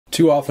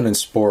Too often in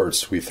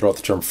sports, we throw out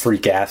the term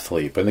freak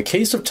athlete, but in the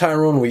case of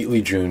Tyrone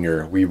Wheatley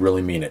Jr., we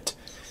really mean it.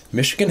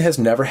 Michigan has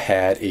never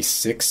had a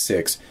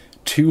 6'6",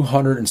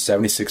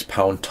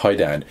 276-pound tight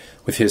end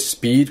with his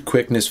speed,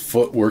 quickness,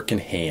 footwork,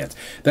 and hands.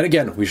 Then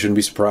again, we shouldn't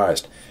be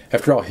surprised.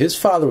 After all, his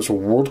father was a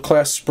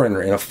world-class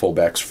sprinter in a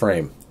fullback's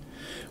frame.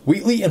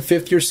 Wheatley and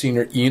fifth-year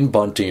senior Ian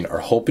Bunting are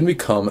hoping to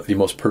become the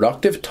most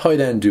productive tight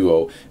end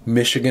duo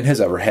Michigan has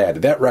ever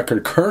had. That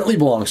record currently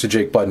belongs to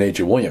Jake Butt and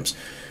A.J. Williams,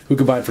 who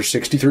combined for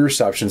 63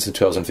 receptions in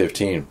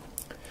 2015.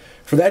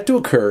 For that to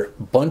occur,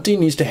 Bunting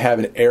needs to have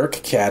an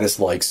Eric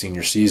Caddis-like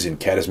senior season.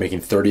 Caddis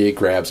making 38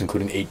 grabs,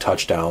 including 8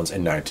 touchdowns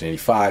in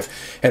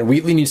 1985, and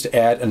Wheatley needs to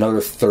add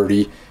another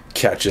 30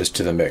 catches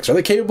to the mix. Are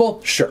they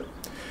capable? Sure.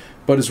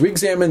 But as we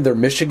examine their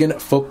Michigan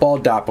football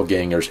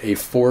doppelgangers, a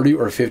 40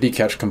 or 50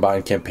 catch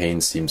combined campaign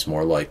seems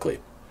more likely.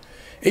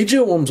 A.J.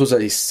 Williams was a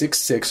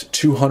 6'6",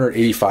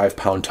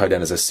 285-pound tight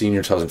end as a senior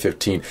in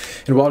 2015,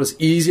 and while it is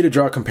easy to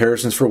draw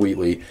comparisons for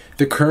Wheatley,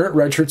 the current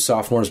redshirt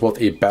sophomore is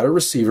both a better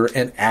receiver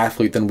and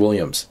athlete than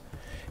Williams.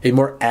 A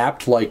more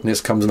apt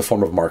likeness comes in the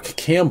form of Mark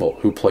Campbell,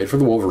 who played for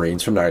the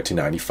Wolverines from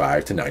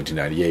 1995 to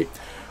 1998.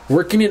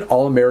 Working in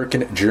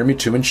All-American Jeremy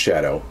Tooman's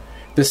shadow,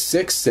 the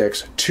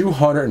 6'6",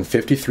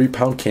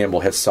 253-pound Campbell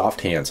had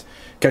soft hands,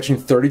 catching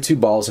 32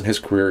 balls in his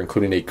career,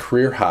 including a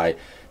career-high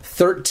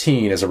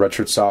 13 as a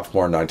redshirt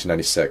sophomore in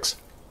 1996.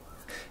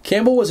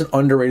 Campbell was an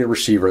underrated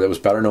receiver that was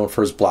better known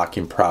for his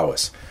blocking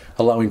prowess,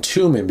 allowing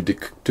Tooman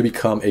to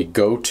become a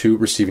go-to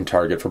receiving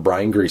target for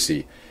Brian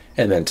Griese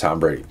and then Tom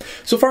Brady.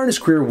 So far in his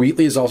career,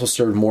 Wheatley has also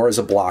served more as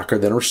a blocker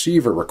than a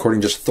receiver, recording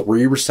just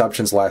 3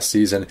 receptions last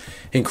season,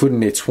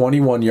 including a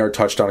 21-yard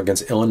touchdown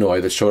against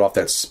Illinois that showed off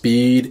that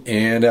speed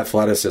and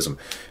athleticism,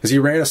 as he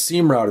ran a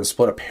seam route and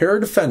split a pair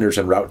of defenders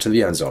en route to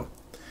the end zone.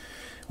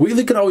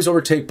 Wheatley could always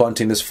overtake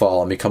Bunting this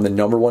fall and become the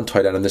number 1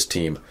 tight end on this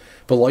team,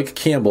 but like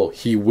Campbell,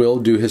 he will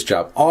do his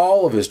job,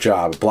 all of his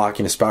job,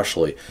 blocking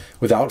especially,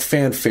 without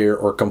fanfare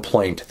or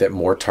complaint that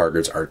more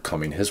targets aren't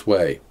coming his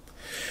way.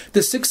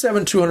 The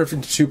 6'7",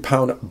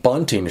 252-pound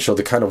Bunting showed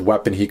the kind of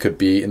weapon he could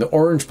be in the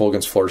Orange Bowl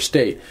against Florida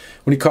State,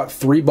 when he caught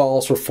 3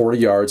 balls for 40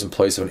 yards in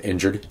place of an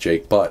injured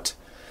Jake Butt.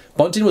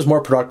 Bunting was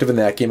more productive in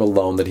that game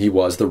alone than he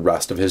was the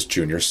rest of his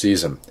junior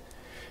season.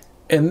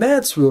 And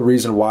that's the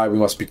reason why we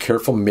must be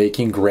careful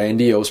making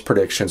grandiose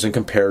predictions and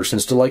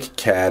comparisons to like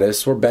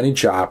Caddis or Benny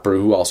Jopper,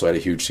 who also had a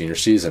huge senior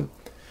season.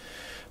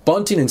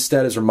 Bunting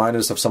instead has reminded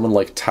us of someone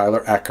like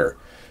Tyler Ecker,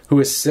 who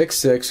is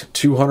 6'6",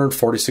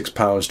 246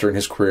 pounds during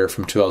his career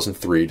from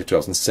 2003 to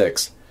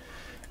 2006.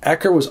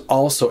 Ecker was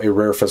also a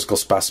rare physical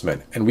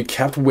specimen, and we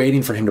kept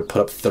waiting for him to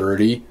put up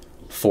 30,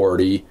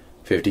 40,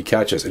 50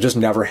 catches. It just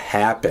never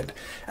happened.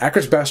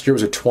 Ecker's best year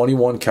was a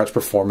 21-catch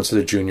performance as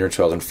a junior in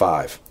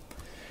 2005.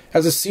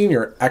 As a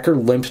senior,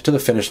 Ecker limped to the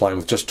finish line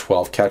with just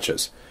 12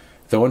 catches,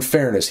 though in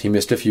fairness, he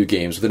missed a few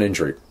games with an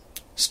injury.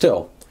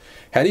 Still,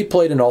 had he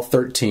played in all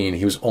 13,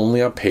 he was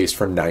only on pace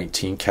for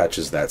 19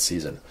 catches that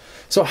season.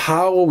 So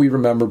how will we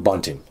remember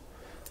Bunting?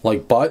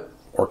 Like Butt,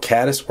 or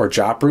Caddis, or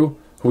Jopru,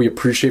 who we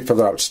appreciate for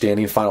their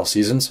outstanding final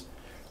seasons?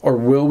 Or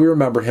will we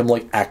remember him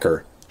like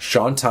Ecker,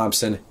 Sean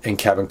Thompson, and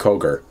Kevin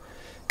Koger,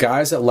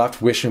 guys that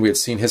left wishing we had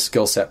seen his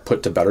skill set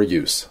put to better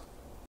use?